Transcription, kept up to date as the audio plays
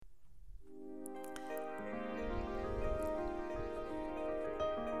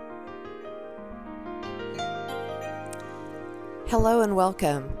Hello and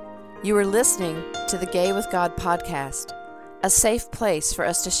welcome. You are listening to the Gay with God podcast, a safe place for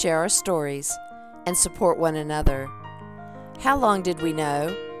us to share our stories and support one another. How long did we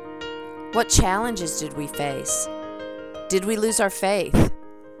know? What challenges did we face? Did we lose our faith?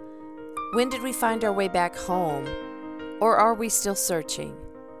 When did we find our way back home? Or are we still searching?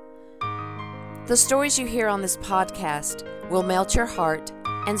 The stories you hear on this podcast will melt your heart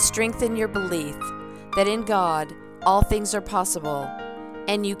and strengthen your belief that in God, all things are possible,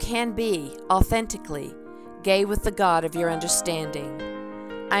 and you can be authentically gay with the God of your understanding.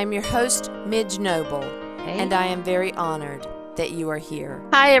 I am your host, Midge Noble, and I am very honored that you are here.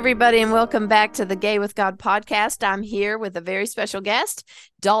 Hi, everybody, and welcome back to the Gay with God podcast. I'm here with a very special guest,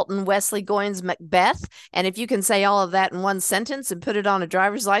 Dalton Wesley-Goins MacBeth. And if you can say all of that in one sentence and put it on a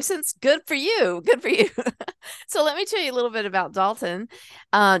driver's license, good for you. Good for you. So let me tell you a little bit about Dalton.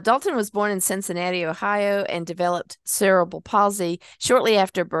 Dalton was born in Cincinnati, Ohio, and developed cerebral palsy shortly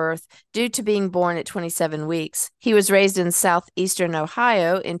after birth due to being born at 27 weeks. He was raised in southeastern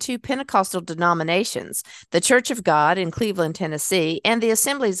Ohio in two Pentecostal denominations, the Church of God in Cleveland, Tennessee, and the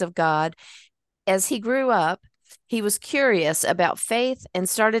Assemblies of God. As he grew up, he was curious about faith and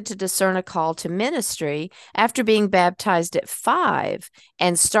started to discern a call to ministry after being baptized at 5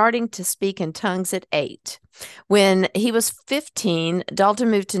 and starting to speak in tongues at 8. When he was 15, Dalton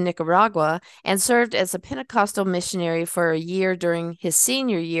moved to Nicaragua and served as a Pentecostal missionary for a year during his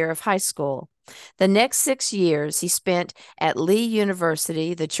senior year of high school. The next 6 years he spent at Lee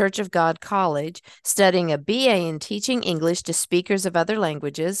University, the Church of God College, studying a BA in teaching English to speakers of other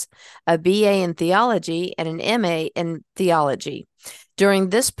languages, a BA in theology, and an MA in theology. During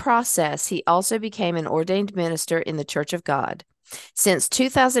this process, he also became an ordained minister in the Church of God. Since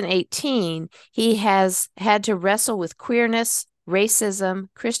 2018, he has had to wrestle with queerness, racism,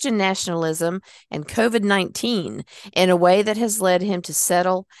 Christian nationalism, and COVID-19 in a way that has led him to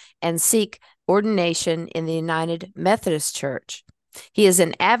settle and seek ordination in the United Methodist Church. He is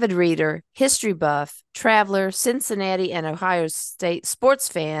an avid reader, history buff, traveler, Cincinnati and Ohio State sports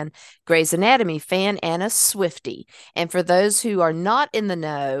fan, Grey's Anatomy fan, and a Swiftie. And for those who are not in the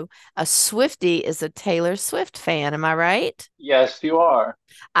know, a Swiftie is a Taylor Swift fan. Am I right? Yes, you are.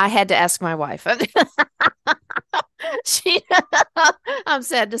 I had to ask my wife. She, I'm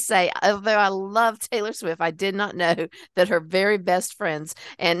sad to say, although I love Taylor Swift, I did not know that her very best friends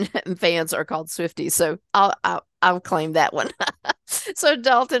and fans are called Swifties. So I'll claim that one. So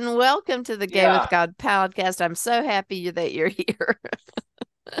Dalton, welcome to the Gay with Yeah. God podcast. I'm so happy that you're here.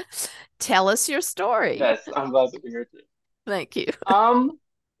 Tell us your story. Yes, I'm glad to be here too. Thank you. Um,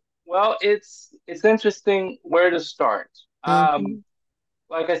 well, it's interesting where to start. Mhm.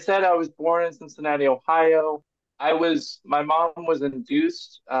 Like I said, I was born in Cincinnati, Ohio. My mom was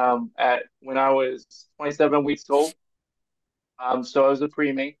induced at when I was 27 weeks old. So I was a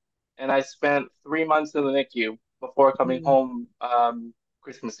preemie, and I spent 3 months in the NICU before coming Mm. home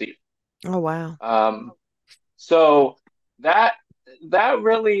Christmas Eve. Oh, wow. So that that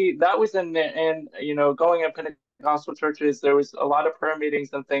was in going at Pentecostal churches, there was a lot of prayer meetings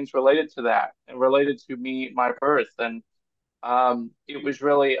and things related to that and related to my birth, and it was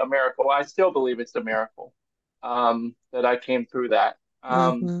really a miracle. I still believe it's a miracle that I came through that.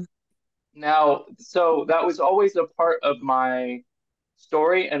 Hmm. Now, so that was always a part of my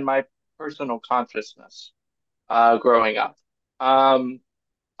story and my personal consciousness growing up. Um,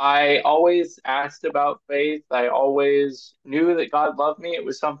 I always asked about faith. I always knew that God loved me. It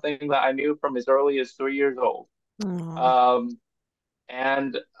was something that I knew from as early as 3 years old. Oh. Um,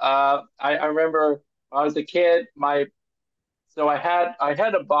 and I remember when I was a kid, so I had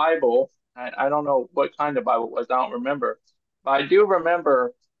a Bible. I don't know what kind of Bible it was. I don't remember, but I do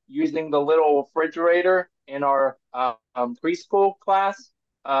remember using the little refrigerator in our preschool class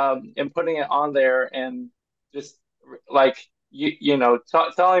and putting it on there and just like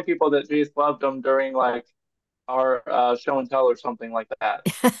telling people that Jesus loved them during like our show and tell or something like that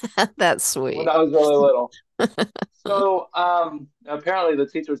That's when sweet. I was really little. So apparently the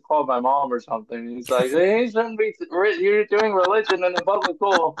teacher's called my mom or something. He's like, "Hey, shouldn't be you're doing religion in a public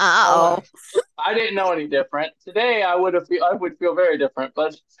school." I'm Oh, like, I didn't know any different. Today I would feel very different,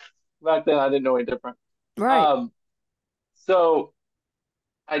 but back then I didn't know any different. right. Um, so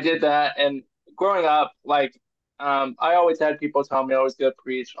I did that, and growing up, like, I always had people tell me I was good to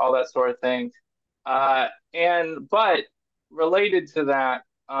preach, all that sort of thing. But related to that,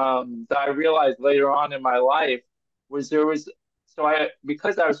 that I realized later on in my life was there was so I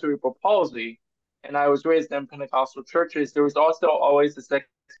because I was cerebral palsy and I was raised in Pentecostal churches, there was also always this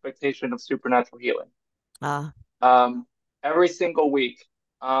expectation of supernatural healing. Ah. Um, every single week,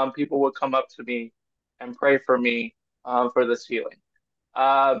 people would come up to me and pray for me. for this healing.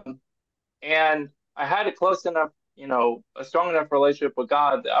 Um, and I had a close enough, a strong enough relationship with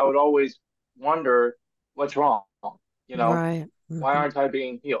God that I would always wonder what's wrong. You know, Right. why Hmm. aren't I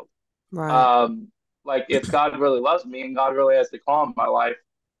being healed? Right. Um, like if God really loves me and God really has the call in my life,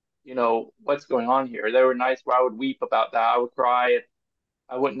 what's going on here? There were nights where I would weep about that. I would cry and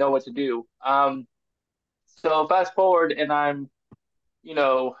I wouldn't know what to do. So fast forward and you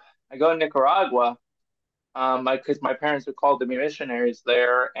know, I go to Nicaragua, because my parents were called to be missionaries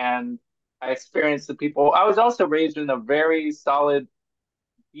there, and I experienced the people. I was also raised in a very solid,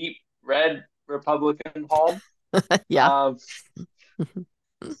 deep red Republican home. Yeah. Um,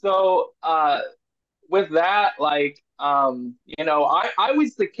 so with that, like, I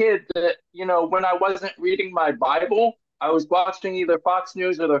was the kid that, when I wasn't reading my Bible, I was watching either Fox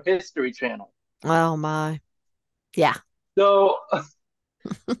News or the History Channel. Oh my. Yeah. So,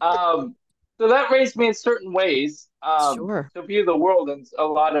 um, so that raised me in certain ways, Sure. to view the world in a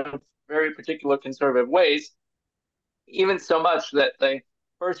lot of very particular conservative ways, even so much that the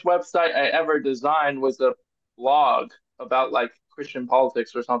first website I ever designed was a blog about like Christian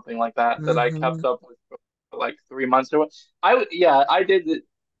politics or something like that I Hmm. kept up with for like 3 months or what. Yeah, I did.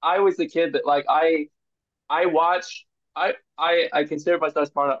 I was the kid that like I watched. I consider myself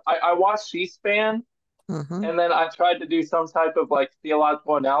smart enough. I watched C-SPAN, Hmm. and then I tried to do some type of like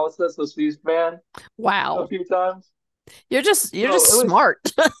theological analysis of C-SPAN a Wow. few times. You're just So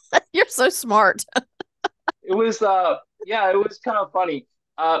smart. You're so smart. it was yeah, it was kind of funny.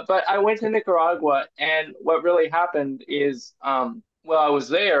 But I went to Nicaragua, and what really happened is, well, I was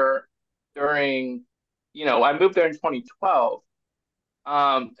there during, I moved there in 2012.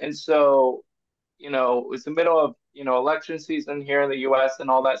 And so, it was the middle of, election season here in the US and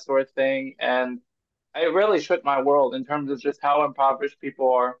all that sort of thing. And it really shook my world in terms of just how impoverished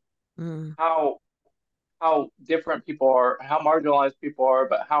people are, Mm, how different people are, how marginalized people are,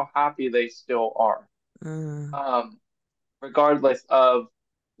 but how happy they still are. mm, Um, Regardless of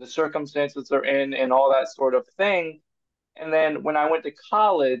the circumstances they're in and all that sort of thing. And then when I went to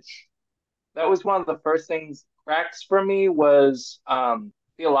college, that was one of the first things cracks for me was,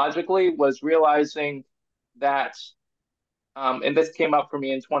 theologically, was realizing that, and this came up for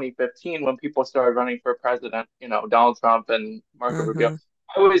me in 2015 when people started running for president, Donald Trump and Marco Rubio. mm-hmm,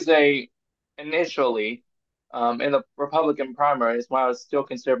 I was initially, in the Republican primaries, when I was still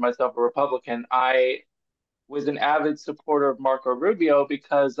considered myself a Republican, I was an avid supporter of Marco Rubio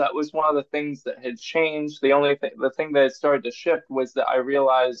because that was one of the things that had changed. The thing that had started to shift was that I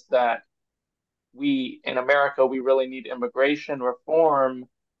realized that we in America, we really need immigration reform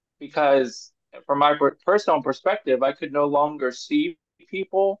because from my personal perspective, I could no longer see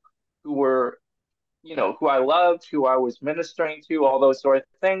people who were, who I loved, who I was ministering to, all those sort of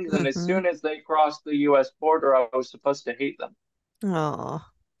things. And as mm-hmm. soon as they crossed the US border, I was supposed to hate them. Oh,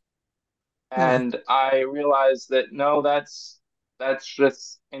 mm, And I realized that no, that's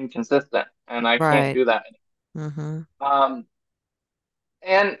just inconsistent, and I can't right. do that. Mm-hmm, Um,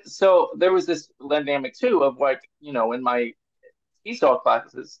 and so there was this dynamic too of like, in my ESOL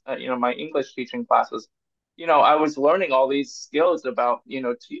classes, my English teaching classes, I was learning all these skills about,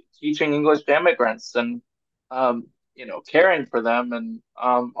 teaching English to immigrants and, caring for them and,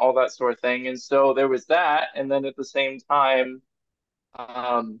 all that sort of thing. And so there was that, and then at the same time,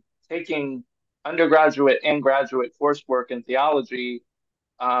 um, taking undergraduate and graduate coursework in theology,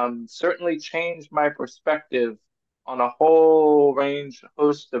 certainly changed my perspective on a whole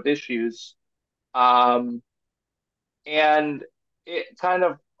host of issues. Um, and it kind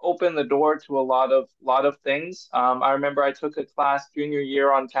of opened the door to a lot of things. I remember I took a class junior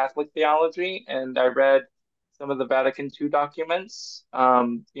year on Catholic theology, and I read some of the Vatican II documents,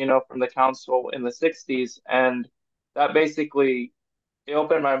 from the council in the 60s, and that basically it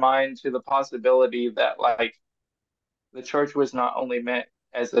opened my mind to the possibility that like the church was not only meant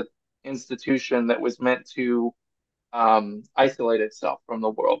as an institution that was meant to, isolate itself from the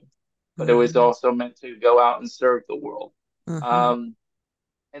world, but it was mm-hmm, also meant to go out and serve the world. mm-hmm, Um,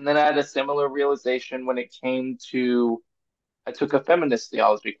 and then I had a similar realization when it came to, I took a feminist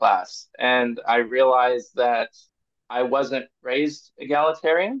theology class, and I realized that I wasn't raised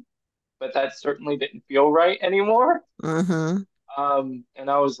egalitarian, but that certainly didn't feel right anymore. mm-hmm, And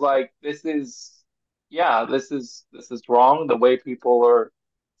I was like, yeah, this is wrong. The way people are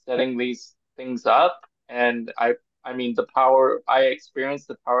setting these things up, and I mean, I experienced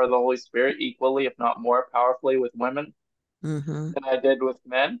the power of the Holy Spirit equally, if not more powerfully, with women mm-hmm, than I did with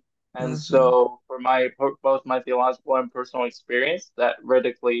men. And mm-hmm, so, for both my theological and personal experience, that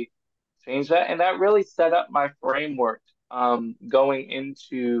radically changed that, and that really set up my framework, going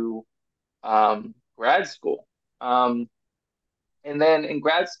into, grad school. Um, and then in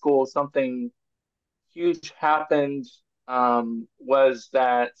grad school, something huge happened. Was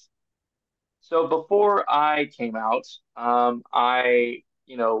that so before I came out, I,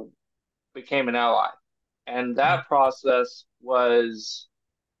 became an ally. And that process was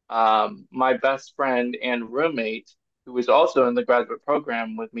my best friend and roommate, who was also in the graduate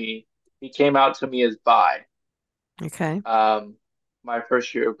program with me. He came out to me as bi, Okay. um, my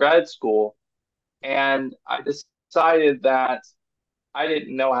first year of grad school. And I decided that I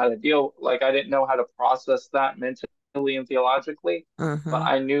didn't know how to I didn't know how to process that mentally and theologically, but Mm-hmm.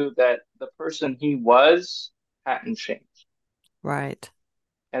 I knew that the person he was hadn't changed. Right.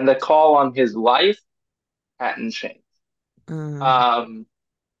 And the call on his life hadn't changed. Mm. Um,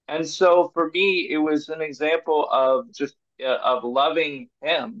 and so for me, it was an example of just of loving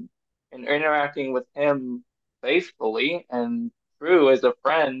him and interacting with him faithfully and true as a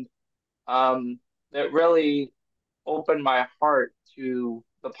friend, um, that really opened my heart to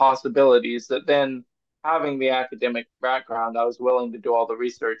the possibilities that then having the academic background, I was willing to do all the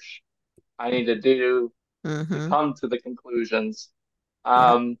research I needed to do to Mm-hmm. come to the conclusions,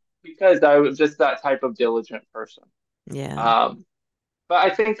 Yeah. because I was just that type of diligent person. Yeah. Um, but I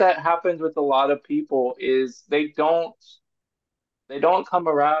think that happens with a lot of people is they don't come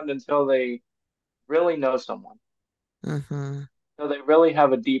around until they really know someone. Mm-hmm. So they really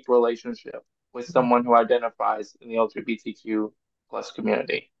have a deep relationship with someone who identifies in the LGBTQ plus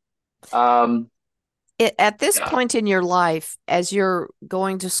community. Um, At this yeah. point in your life, as you're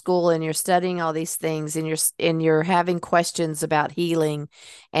going to school and you're studying all these things and you're having questions about healing,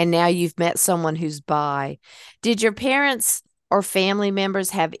 and now you've met someone who's bi, did your parents or family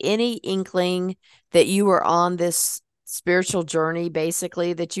members have any inkling that you were on this spiritual journey,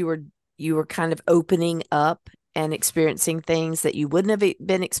 basically, that you were kind of opening up and experiencing things that you wouldn't have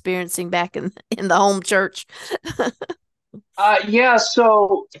been experiencing back in the home church? Yeah,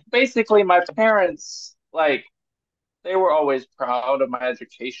 so basically my parents, they were always proud of my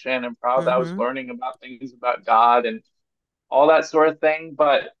education and proud that I was Mm-hmm. learning about things about God and all that sort of thing,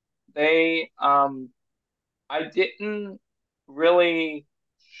 but I didn't really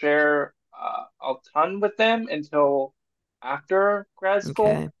share a ton with them until after grad school,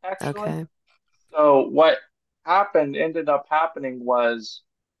 Okay. actually. Okay. So what ended up happening was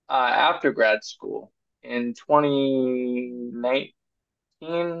after grad school in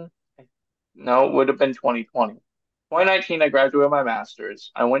 2019, no, it would have been 2020. 2019, I graduated my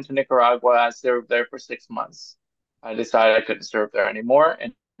master's. I went to Nicaragua. I served there for 6 months. I decided I couldn't serve there anymore.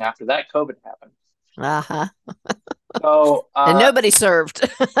 And after that, COVID happened. Uh-huh. So, And nobody served.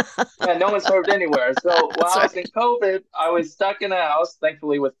 yeah, no one served anywhere. So while That's I was in right. COVID, I was stuck in a house,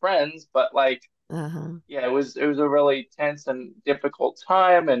 thankfully with friends, but Uh-huh. yeah, it was a really tense and difficult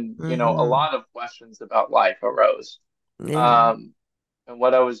time, and a Mm-hmm. lot of questions about life arose. Yeah. Um, and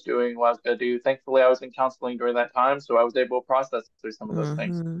what I was doing, what I was gonna do. Thankfully, I was in counseling during that time, so I was able to process through some of those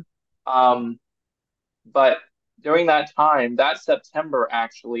things. Mm-hmm. Um, but during that time, that September,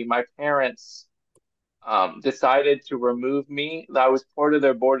 actually, my parents decided to remove me. I was part of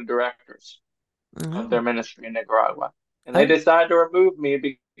their board of directors of Oh. their ministry in Nicaragua. And they Oh. decided to remove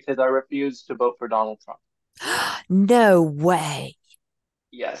me because I refused to vote for Donald Trump. No way.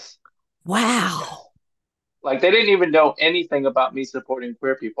 Yes, yes. Wow. Like they didn't even know anything about me supporting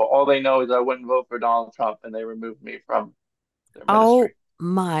queer people. All they know is I wouldn't vote for Donald Trump and they removed me from their Oh ministry.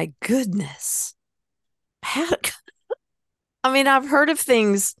 my goodness. How, I mean, I've heard of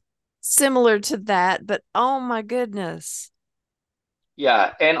things similar to that, but oh my goodness.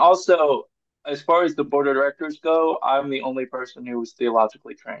 Yeah, and also as far as the board of directors go, I'm the only person who was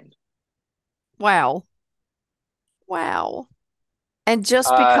theologically trained. Wow. Wow. And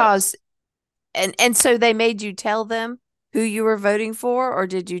just Uh, because and so they made you tell them who you were voting for, or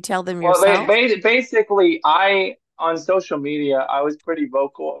did you tell them well, yourself? basically, I on social media, I was pretty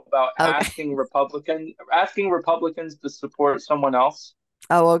vocal about Okay. asking Republicans to support someone else.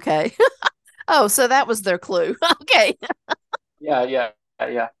 Oh, okay. Oh, so that was their clue. Okay. Yeah, yeah,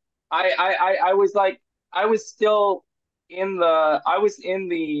 yeah. I was like, I was still I was in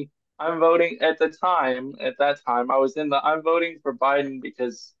the, I'm voting at that time, I was in the, I'm voting for Biden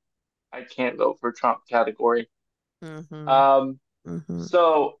because I can't vote for Trump category. Mm-hmm. Um, Mm-hmm.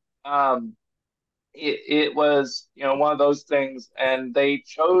 so, it was, one of those things, and they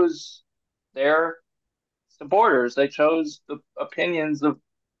chose their supporters. They chose the opinions of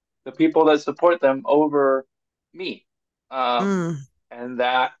the people that support them over me. Um, Mm, and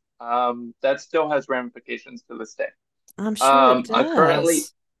that still has ramifications to this day. I'm sure it I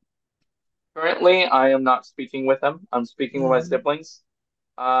does. currently I am not speaking with them. I'm speaking with my Mm-hmm. siblings.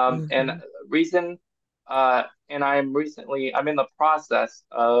 And Mm-hmm. reason, And I'm in the process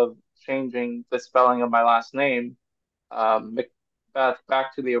of changing the spelling of my last name, MacBeth,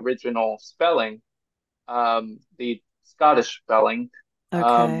 back to the original spelling, the Scottish spelling,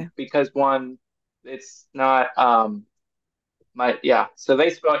 Okay. because one, it's not, yeah, so they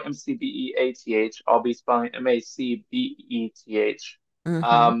spell it McBeath. I'll be spelling Macbeth,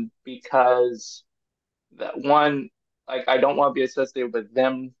 Mm-hmm. because that one, like, I don't want to be associated with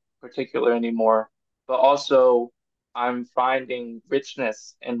them particular anymore, but also I'm finding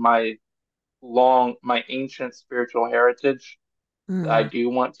richness in my ancient spiritual heritage that I Mm. do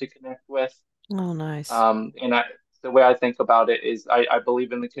want to connect with. Oh, nice. And the way I think about it is I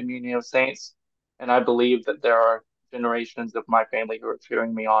believe in the communion of saints, and I believe that there are generations of my family who are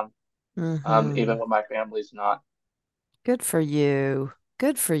cheering me on, even Mm-hmm. when my family's not. Good for you.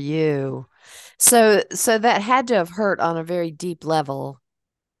 Good for you. So that had to have hurt on a very deep level.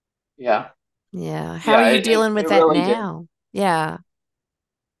 Yeah, Yeah. How are yeah, you it dealing with that really did. now? Yeah.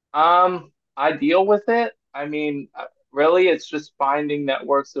 I deal with it. I mean, really, it's just finding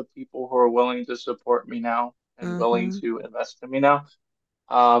networks of people who are willing to support me now and willing Mm-hmm. to invest in me now.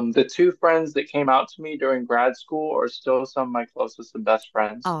 The two friends that came out to me during grad school are still some of my closest and best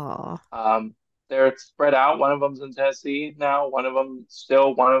friends. Oh. Um, they're spread out. One of them's in Tennessee now. One of them's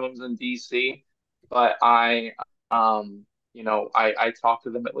in DC. But I talk to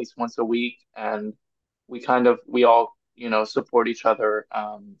them at least once a week, and we all, support each other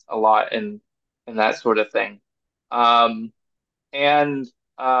a lot and that sort of thing. Um, and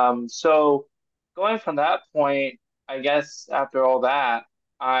so going from that point, I guess after all that,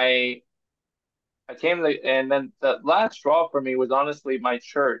 I I came to, and then the last straw for me was honestly my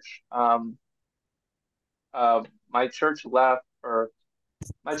church. Uh, my church left, or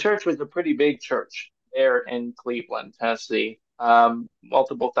my church was a pretty big church there in Cleveland, Tennessee,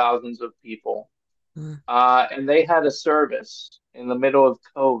 multiple thousands of people. Mm. And they had a service in the middle of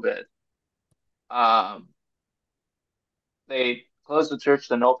COVID. Um, they closed the church,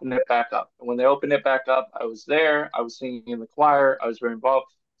 then opened it back up. And when they opened it back up, I was there. I was singing in the choir. I was very involved.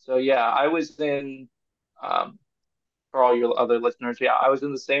 So yeah, I was in. Um, for all your other listeners, yeah, I was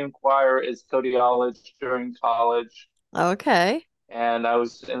in the same choir as Cody College during college, Okay. and I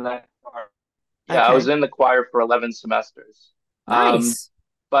was in that choir. Yeah, I was Okay. in the choir for 11 semesters. Um, Nice.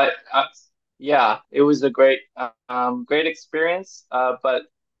 but yeah, it was a great experience. But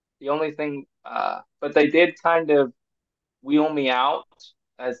the only thing, but they did kind of wheel me out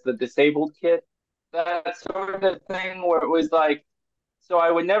as the disabled kid, that sort of thing, where it was like, so I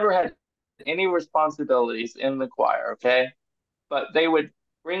would never have any responsibilities in the choir, okay? But they would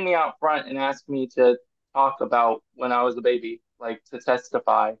bring me out front and ask me to talk about when I was a baby, like to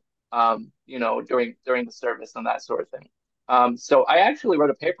testify, during the service and that sort of thing. So I actually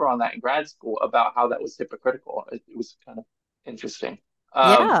wrote a paper on that in grad school about how that was hypocritical. It was kind of interesting,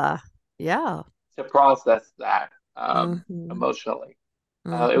 um, Yeah. Yeah. to process that, Mm-hmm. emotionally. It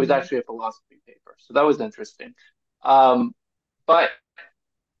was Mm-hmm. actually a philosophy paper, so that was interesting. Um, but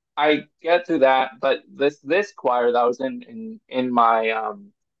I get through that, but this choir that I was in my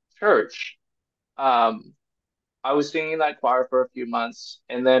church, um, I was singing in that choir for a few months,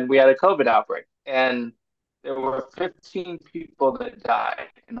 and then we had a COVID outbreak, and there were 15 people that died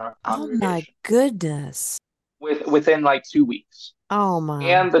in our Oh my congregation goodness. within like 2 weeks, Oh my.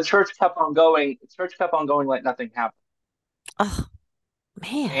 and the church kept on going. The church kept on going like nothing happened, Oh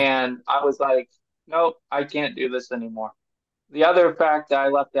man. and I was like, nope, I can't do this anymore. The other fact that I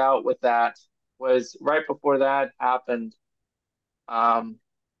left out with that was right before that happened. Um,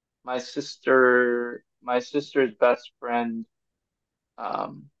 my sister's best friend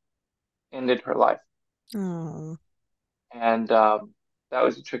um, ended her life, Oh. and that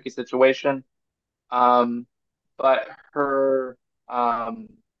was a tricky situation. Um, but her, um,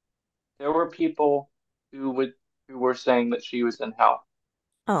 there were people who were saying that she was in hell,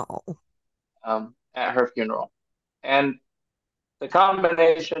 Oh. at her funeral, and the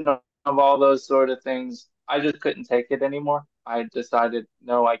combination of all those sort of things, I just couldn't take it anymore. I decided,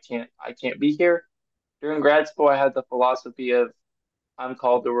 no, I can't be here. During grad school, I had the philosophy of I'm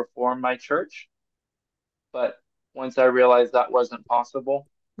called to reform my church. But once I realized that wasn't possible,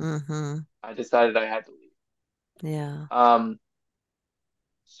 Mm-hmm. I decided I had to leave. Yeah. Um,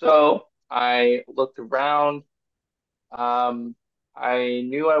 so I looked around. Um, I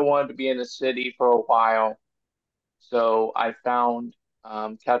knew I wanted to be in the city for a while. So I found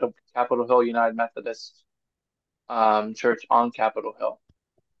Capitol Hill United Methodist Church on Capitol Hill.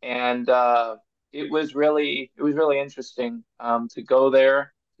 And it was really interesting, to go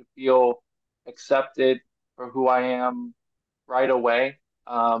there, to feel accepted for who I am right away.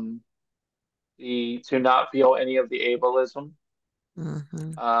 the to not feel any of the ableism,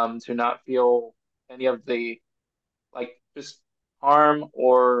 Mm-hmm. to not feel any of the like just harm,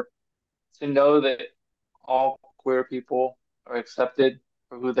 or to know that all queer people are accepted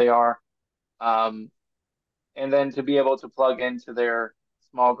for who they are. Um, and then to be able to plug into their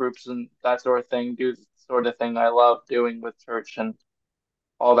small groups and that sort of thing, do the sort of thing I love doing with church and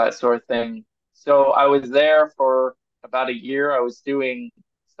all that sort of thing. So I was there for about a year. I was doing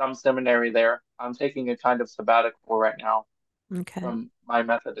some seminary there. I'm taking a kind of sabbatical right now Okay. from my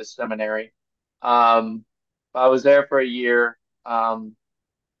Methodist seminary. Um, I was there for a year, and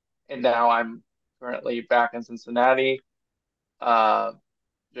now I'm currently back in Cincinnati, uh,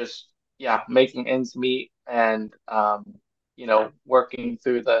 just yeah, making ends meet and working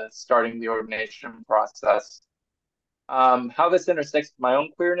through the starting the ordination process. How this intersects with my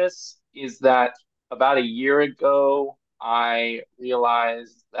own queerness is that about a year ago, I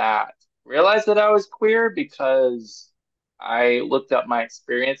realized that I was queer because I looked up my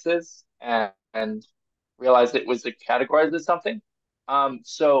experiences and realized it was categorized as something.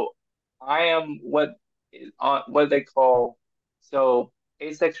 So I am what they call so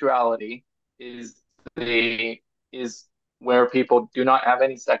asexuality is the is where people do not have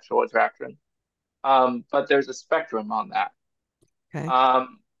any sexual attraction, but there's a spectrum on that. Okay.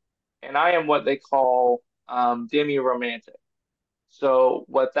 Um, and I am what they call demi-romantic. So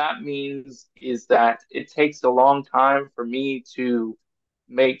what that means is that it takes a long time for me to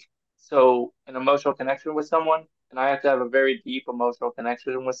make an emotional connection with someone, and I have to have a very deep emotional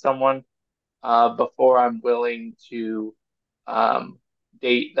connection with someone before I'm willing to um,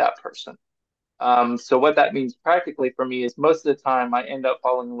 date that person. So what that means practically for me is most of the time I end up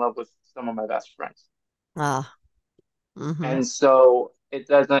falling in love with some of my best friends. Ah. Mm-hmm. And so it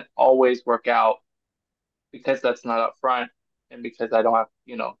doesn't always work out because that's not upfront and because I don't have,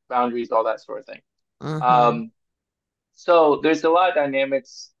 boundaries, all that sort of thing. Mm-hmm. Um, so there's a lot of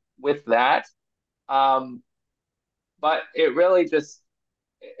dynamics with that. Um, but it really just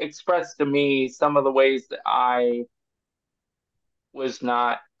expressed to me some of the ways that I was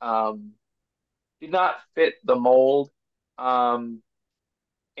not, did not fit the mold. Um,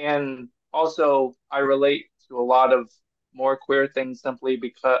 and also I relate to a lot of more queer things simply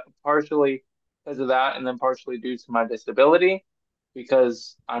because partially because of that, and then partially due to my disability,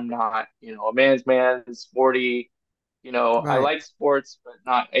 because I'm not, a man's man, sporty. I Right. like sports, but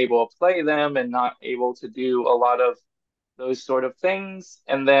not able to play them and not able to do a lot of those sort of things.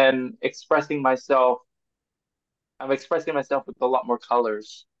 And then I'm expressing myself with a lot more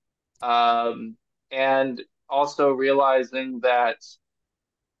colors. And also realizing that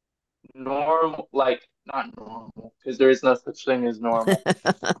normal, like not normal, because there is no such thing as normal.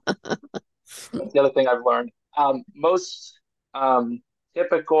 That's the other thing I've learned. Most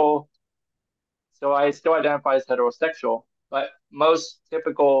typical, so I still identify as heterosexual, but most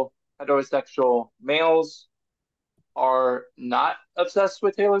typical heterosexual males are not obsessed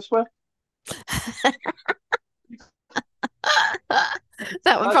with Taylor Swift,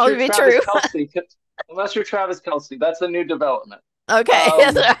 That would unless probably you're be Travis true. Kelsey. Unless you're Travis Kelsey, that's a new development. Okay.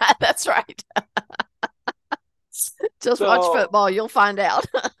 Um, That's right. Just watch so football. You'll find out.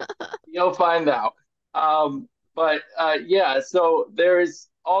 you'll find out. But yeah, so there's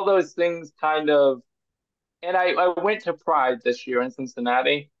all those things kind of, and I went to Pride this year in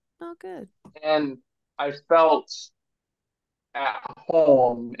Cincinnati, Oh, good. and I felt at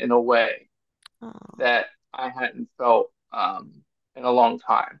home in a way Oh. that I hadn't felt in a long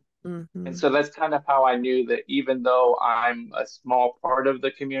time. And Mm-hmm. so that's kind of how I knew that even though I'm a small part of the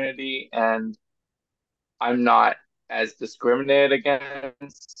community and I'm not as discriminated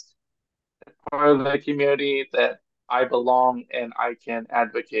against part of the community, that I belong and I can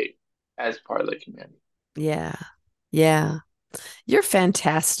advocate as part of the community. Yeah. Yeah. You're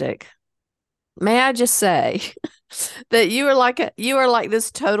fantastic. May I just say that you are like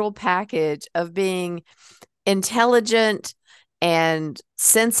this total package of being intelligent and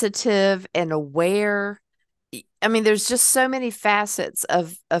sensitive and aware. I mean, there's just so many facets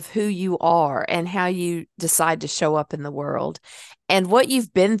of who you are and how you decide to show up in the world and what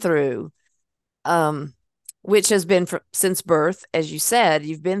you've been through, um, which has been since birth. As you said,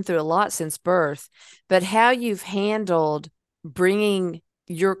 you've been through a lot since birth, but how you've handled bringing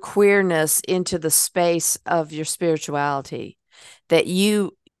your queerness into the space of your spirituality, that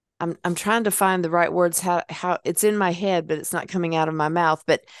I'm trying to find the right words, how it's in my head but it's not coming out of my mouth,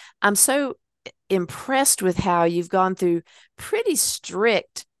 but I'm so impressed with how you've gone through pretty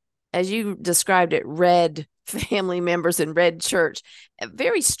strict, as you described it, red family members in red church, a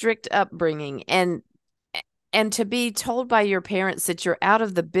very strict upbringing, and and to be told by your parents that you're out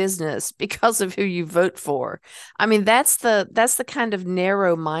of the business because of who you vote for. I mean, that's the kind of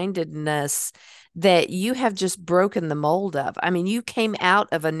narrow-mindedness that you have just broken the mold of. I mean, you came out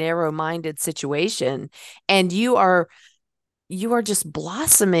of a narrow-minded situation, and you are just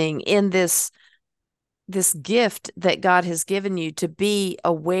blossoming in this gift that God has given you to be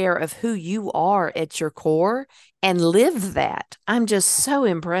aware of who you are at your core and live that. I'm just so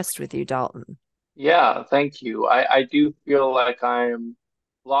impressed with you, Dalton. Yeah, thank you. I do feel like I'm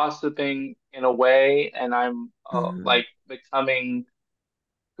blossoming in a way, and I'm Hmm. like becoming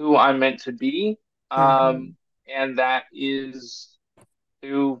who I'm meant to be. Hmm. And that is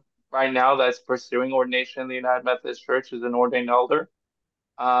through right now that's pursuing ordination in the United Methodist Church as an ordained elder,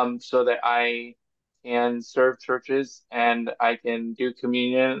 so that I can serve churches and I can do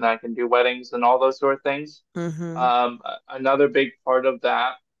communion and I can do weddings and all those sort of things. Hmm. Another big part of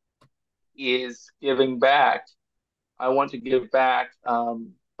that is giving back. I want to give back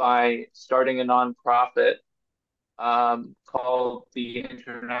by starting a nonprofit called the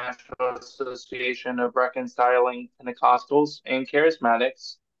International Association of Reconciling Pentecostals and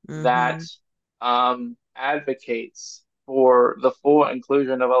Charismatics that Hmm. advocates for the full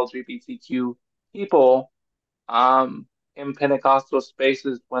inclusion of LGBTQ people in Pentecostal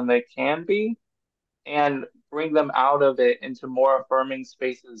spaces when they can be, and bring them out of it into more affirming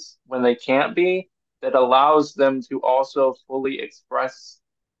spaces when they can't be, that allows them to also fully express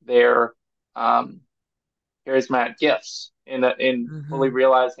their um, charismatic gifts in fully Hmm.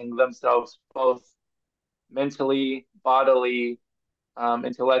 realizing themselves both mentally, bodily,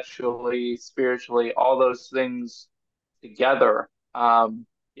 intellectually, spiritually, all those things together.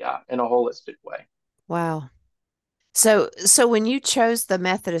 Yeah, in a holistic way. Wow. So when you chose the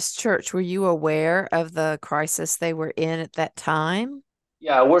Methodist Church, were you aware of the crisis they were in at that time?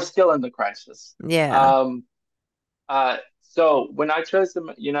 Yeah, we're still in the crisis. Yeah. Um, so when I chose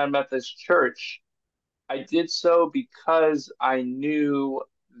the United Methodist Church, I did so because I knew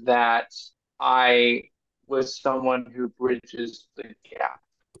that I was someone who bridges the gap.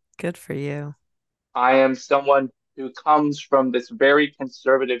 Good for you. I am someone who comes from this very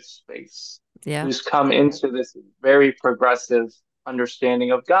conservative space, Yeah. who's come into this very progressive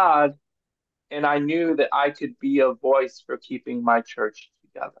understanding of God, and I knew that I could be a voice for keeping my church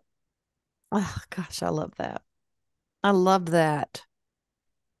together. Oh, gosh, I love that. I love that.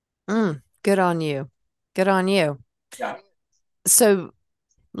 Good on you. Good on you. Yeah, So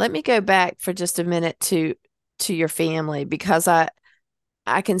let me go back for just a minute to your family because I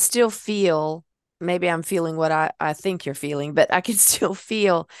can still feel, maybe I'm feeling what I think you're feeling, but I can still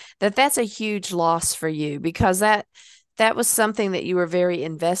feel that that's a huge loss for you because that was something that you were very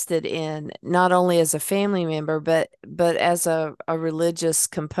invested in, not only as a family member, but as a religious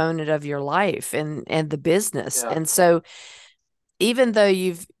component of your life and the business. yeah. And so even though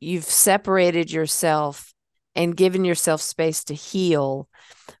you've separated yourself and given yourself space to heal,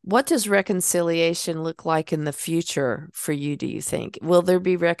 what does reconciliation look like in the future for you, do you think? Will there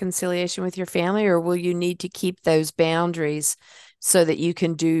be reconciliation with your family, or will you need to keep those boundaries so that you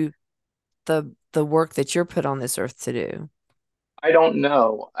can do the work that you're put on this earth to do? I don't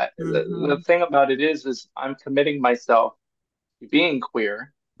know. The Mm-hmm. thing about it is I'm committing myself to being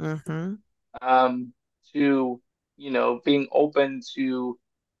queer, Mm-hmm. um, to, being open to,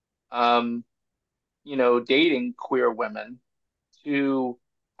 um, dating queer women, to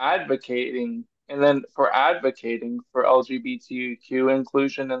advocating, and then for advocating for LGBTQ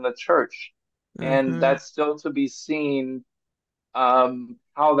inclusion in the church. And Mm-hmm. that's still to be seen,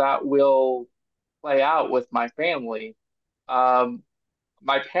 how that will play out with my family. Um,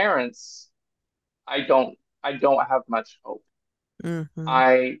 my parents, I don't have much hope. Mm-hmm.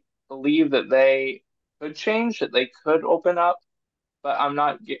 I believe that they could change, that they could open up, but I'm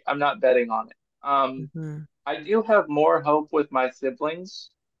not betting on it. Mm-hmm. I do have more hope with my siblings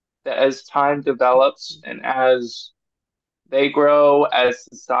that as time develops and as they grow, as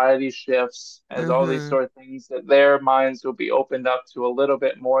society shifts, as all these Mm-hmm. sort of things, that their minds will be opened up to a little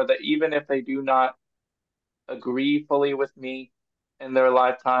bit more, that even if they do not agree fully with me in their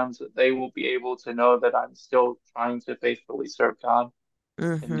lifetimes, that they will be able to know that I'm still trying to faithfully serve God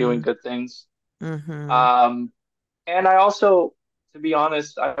and doing Mm-hmm. good things. Mm-hmm. Um, and I also, to be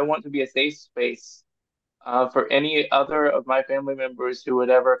honest, I want to be a safe space for any other of my family members who would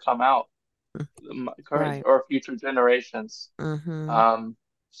ever come out, my current Right. or future generations. Mm-hmm. Um,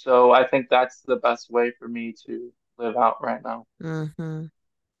 so I think that's the best way for me to live out right now. Mm-hmm.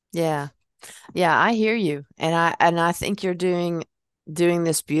 Yeah. Yeah, I hear you. And I think you're doing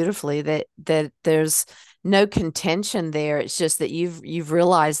this beautifully, that there's no contention there. It's just that you've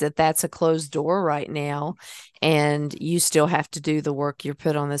realized that that's a closed door right now, and you still have to do the work you're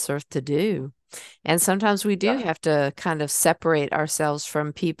put on this earth to do. And sometimes we do Yeah. have to kind of separate ourselves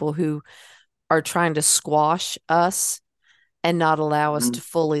from people who are trying to squash us and not allow us to Mhm.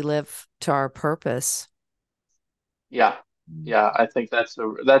 fully live to our purpose. Yeah. Yeah. I think that's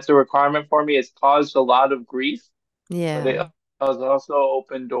a requirement for me. It's caused a lot of grief, but it Yeah. has also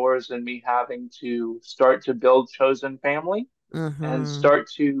opened doors in me having to start to build chosen family and Mm-hmm. start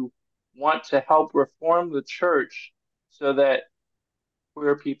to want to help reform the church so that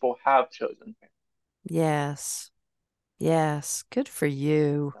queer people have chosen Yes. Yes. Good for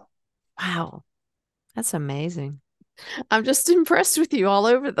you. family. Wow. That's amazing. I'm just impressed with you all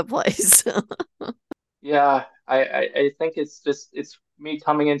over the place. Yeah, I think it's me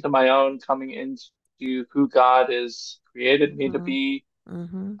coming into my own, coming into who God has created me to Mm-hmm. be,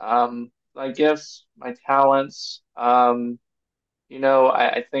 Mm-hmm. my gifts, my talents. I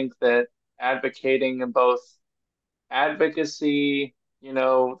think that advocating in both advocacy,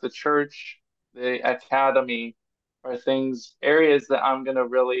 the church, the academy are areas that I'm gonna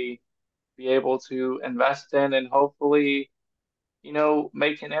really be able to invest in and hopefully,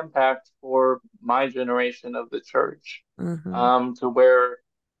 make an impact for my generation of the church, Mm-hmm. to where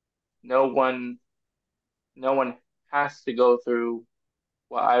no one, no one has to go through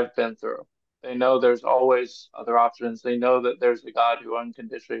what I've been through. They know there's always other options. They know that there's a God who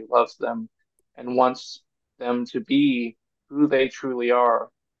unconditionally loves them and wants them to be who they truly are,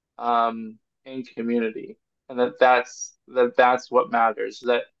 in community, and that's what matters.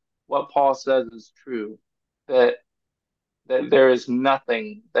 That what Paul says is true. That there is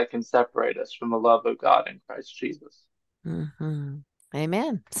nothing that can separate us from the love of God in Christ Jesus. Mm-hmm.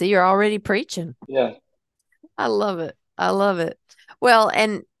 Amen. See, you're already preaching. Yeah, I love it. I love it. Well,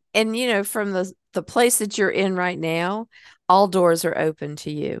 and from the place that you're in right now, all doors are open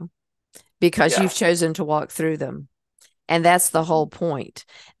to you because yeah. you've chosen to walk through them. And that's the Mhm. whole point,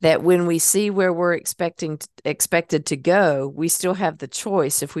 that when we see where we're expected to go, we still have the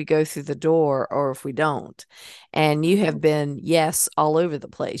choice if we go through the door or if we don't. And you have Mhm. been yes all over the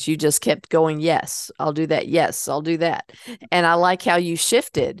place. You just kept going, yes, I'll do that. Yes, I'll do that. And I like how you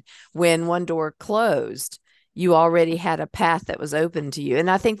shifted when one door closed. You already had a path that was open to you. And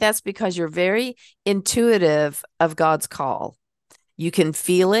I think that's because you're very intuitive of God's call. You can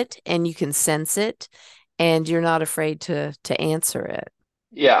feel it and you can sense it, and you're not afraid to answer it.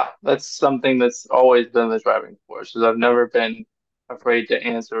 Yeah, that's something that's always been the driving force, is I've never been afraid to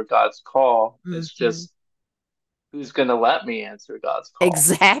answer God's call. It's Mhm. just who's going to let me answer God's call?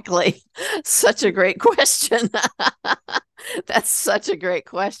 Exactly. Such a great question. That's such a great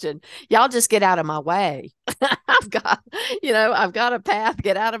question. Y'all just get out of my way. I've got a path.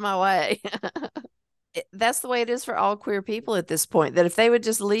 Get out of my way. That's the way it is for all queer people at this point, that if they would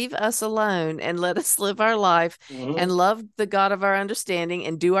just leave us alone and let us live our life and Hmm. love the God of our understanding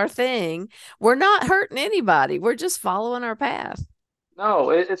and do our thing, we're not hurting anybody. We're just following our path. No,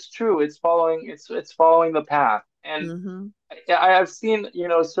 it's true. It's following the path. And Mm-hmm. I've seen,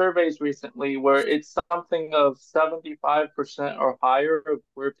 surveys recently where it's something of 75% or higher of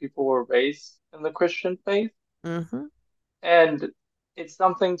where people were raised in the Christian faith. Mm-hmm. And it's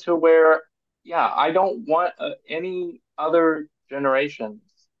something to where, yeah, I don't want any other generations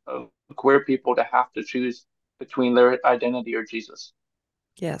of queer people to have to choose between their identity or Jesus.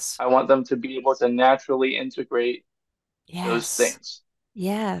 Yes. I want them to be able to naturally integrate those Yes. things.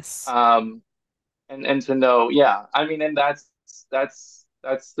 Yes. Um, and to know, yeah, I mean, and that's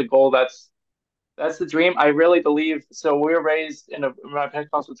the goal. That's the dream. I really believe. So we were raised in my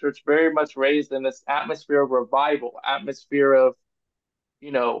Pentecostal church, very much raised in this atmosphere of revival, atmosphere of,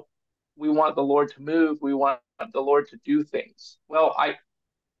 you know, we want the Lord to move, we want the Lord to do things. Well, I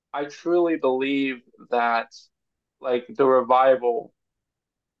truly believe that, like, the revival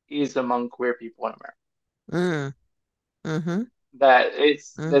is among queer people in America. Mm. Mm-hmm. That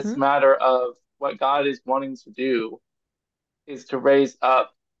it's this Mm-hmm. matter of what God is wanting to do is to raise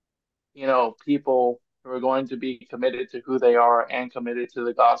up, people who are going to be committed to who they are and committed to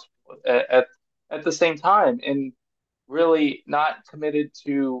the gospel at the same time, and really not committed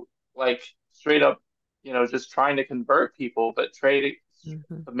to, like, straight up, just trying to convert people, but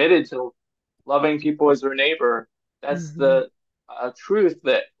Mm-hmm. committed to loving people as their neighbor. That's Mm-hmm. the truth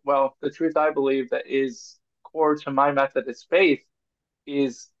the truth I believe that is core to my Methodist faith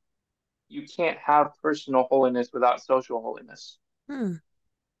is you can't have personal holiness without social holiness. Mm.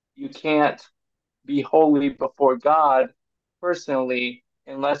 You can't be holy before God personally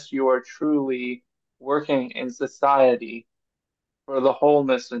unless you are truly working in society for the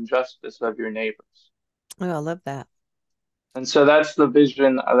wholeness and justice of your neighbors. Oh, I love that. And so that's the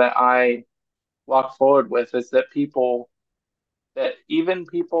vision that I walk forward with, is that that even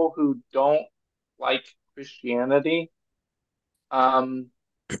people who don't like Christianity, um,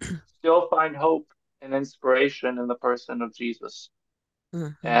 still find hope and inspiration in the person of Jesus.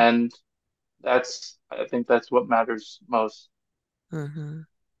 Mm-hmm. And I think that's what matters most. Mm-hmm.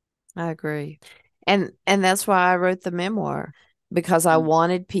 I agree. And that's why I wrote the memoir, because I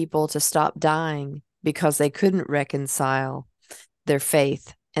wanted people to stop dying because they couldn't reconcile their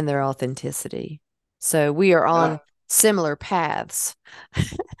faith and their authenticity. So we are Yeah, on similar paths.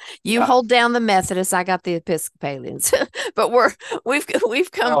 You yeah. hold down the Methodists, I got the Episcopalians. But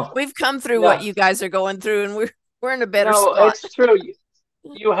Oh, we've come through what yeah. you guys are going through, and we're in a better No, spot. it's true.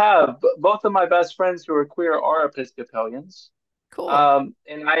 You have both of my best friends who are queer are Episcopalians. Cool.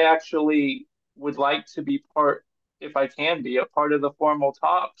 And I actually would like to be part, if I can be, a part of the formal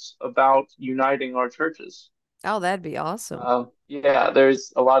talks about uniting our churches. Oh, that'd be awesome. Yeah,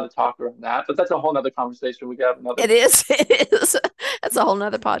 there's a lot of talk around that, but that's a whole nother conversation we got another It day. is. It is. That's a whole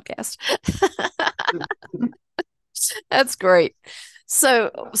nother podcast. That's great. Yeah.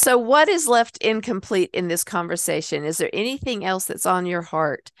 So what is left incomplete in this conversation? Is there anything else that's on your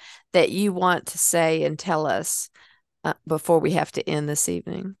heart that you want to say and tell us before we have to end this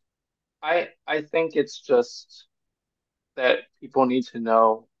evening? I think it's just that people need to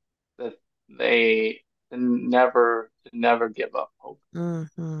know that they never give up hope,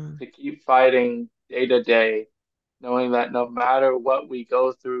 Mm-hmm. to keep fighting day to day, knowing that no matter what we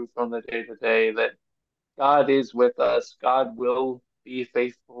go through from the day to day, that God is with us. God will be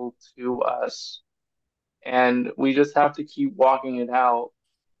faithful to us. And we just have to keep walking it out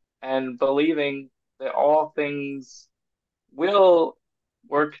and believing that all things will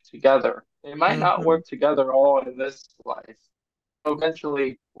work together. They might not Mm-hmm. work together all in this life, but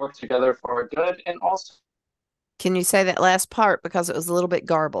eventually work together for our good. And also, Can you say that last part because it was a little bit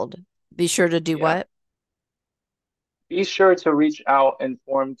garbled? Be sure to do yeah, what? be sure to reach out and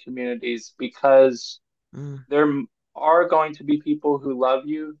form communities, because Mm. there are going to be people who love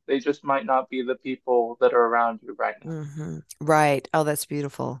you. They just might not be the people that are around you right now. Mm-hmm. Right. Oh, that's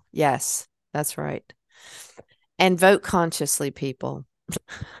beautiful. Yes, that's right. And vote consciously, people.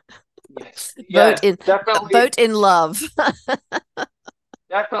 Yes, Vote yes, in definitely, vote in love.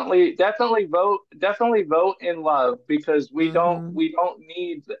 definitely vote in love, because Mm-hmm. we don't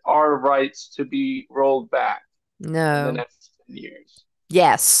need our rights to be rolled back in the No. next 10 years.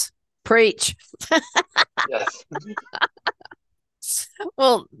 Yes. Preach. Yes.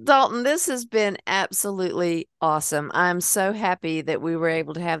 Well, Dalton, this has been absolutely awesome. I'm so happy that we were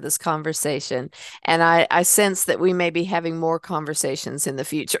able to have this conversation. And I sense that we may be having more conversations in the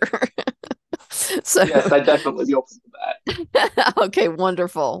future. So, Yes, I'd definitely be open to that. okay,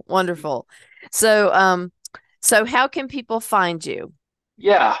 wonderful, wonderful. So, so how can people find you?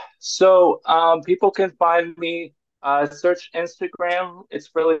 Yeah. So people can find me, search Instagram. It's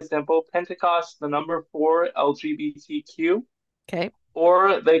really simple. Pentecost, the number four, LGBTQ. Okay,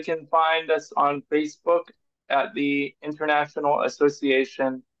 Or they can find us on Facebook at the International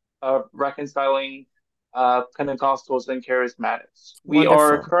Association of Reconciling Pentecostals and Charismatics. We are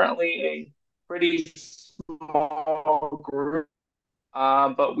wonderful. currently a pretty small group,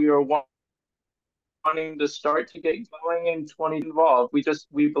 but we are wanting to start to get going in 20 involved.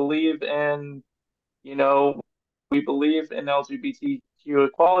 We believe in, you know, we believe in LGBTQ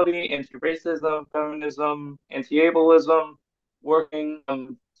equality, anti-racism, feminism, anti-ableism, working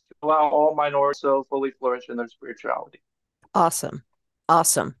to allow all minorities to fully flourish in their spirituality. Awesome.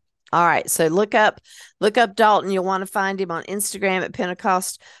 Awesome. All right. So look up Dalton. You'll want to find him on Instagram at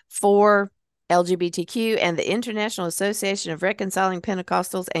Pentecost for LGBTQ and the International Association of Reconciling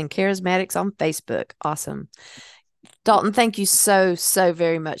Pentecostals and Charismatics on Facebook. Awesome. Dalton, thank you so, so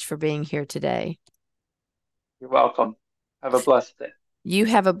very much for being here today. You're welcome. Have a blessed day. You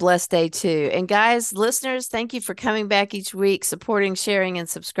have a blessed day too. And guys, listeners, thank you for coming back each week, supporting, sharing, and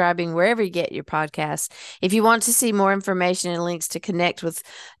subscribing wherever you get your podcasts. If you want to see more information and links to connect with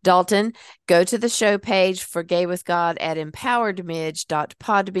Dalton, go to the show page for Gay with God at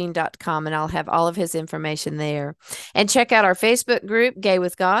empoweredmidge.podbean.com, and I'll have all of his information there. And check out our Facebook group, Gay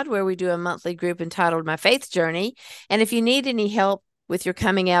with God, where we do a monthly group entitled My Faith Journey. And if you need any help with your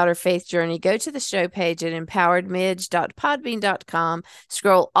coming out or faith journey, go to the show page at empoweredmidge.podbean.com.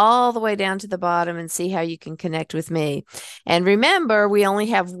 Scroll all the way down to the bottom and see how you can connect with me. And remember, we only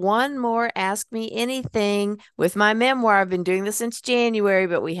have one more Ask Me Anything with my memoir. I've been doing this since January,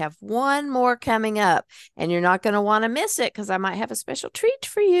 but we have one more coming up, and you're not going to want to miss it because I might have a special treat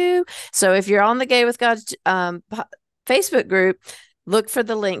for you. So if you're on the Gay with God Facebook group, look for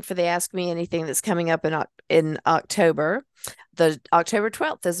the link for the Ask Me Anything that's coming up in October. The October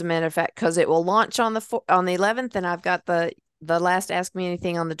 12th, as a matter of fact, because it will launch on the 11th, and I've got the last Ask Me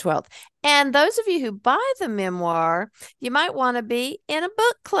Anything on the 12th. And those of you who buy the memoir, you might want to be in a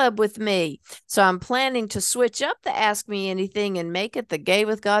book club with me. So I'm planning to switch up the Ask Me Anything and make it the Gay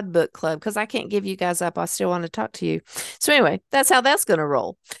with God book club, because I can't give you guys up. I still want to talk to you. So anyway, that's how that's going to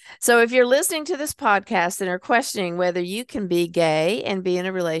roll. So if you're listening to this podcast and are questioning whether you can be gay and be in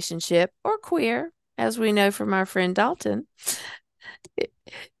a relationship, or queer, as we know from our friend Dalton,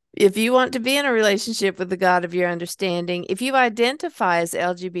 if you want to be in a relationship with the God of your understanding, if you identify as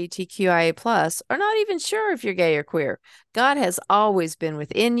LGBTQIA+, or not even sure if you're gay or queer, God has always been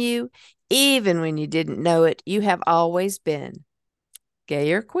within you. Even when you didn't know it, you have always been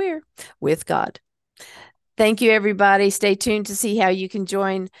gay or queer with God. Thank you, everybody. Stay tuned to see how you can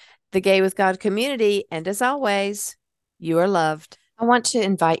join the Gay with God community. And as always, you are loved. I want to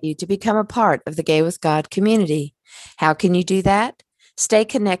invite you to become a part of the Gay with God community. How can you do that? Stay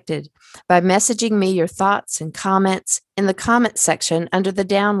connected by messaging me your thoughts and comments in the comment section under the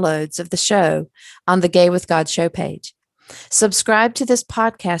downloads of the show on the Gay with God show page. Subscribe to this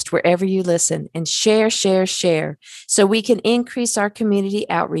podcast wherever you listen, and share so we can increase our community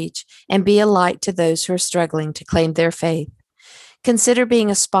outreach and be a light to those who are struggling to claim their faith. Consider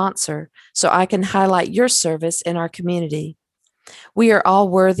being a sponsor so I can highlight your service in our community. We are all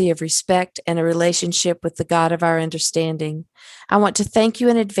worthy of respect and a relationship with the God of our understanding. I want to thank you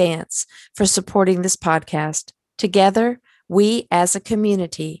in advance for supporting this podcast. Together, we as a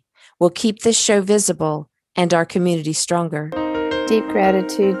community will keep this show visible and our community stronger. Deep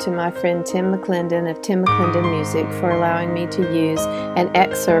gratitude to my friend Tim McClendon of Tim McClendon Music for allowing me to use an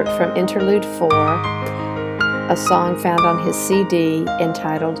excerpt from Interlude 4, a song found on his CD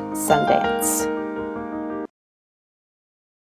entitled Sundance.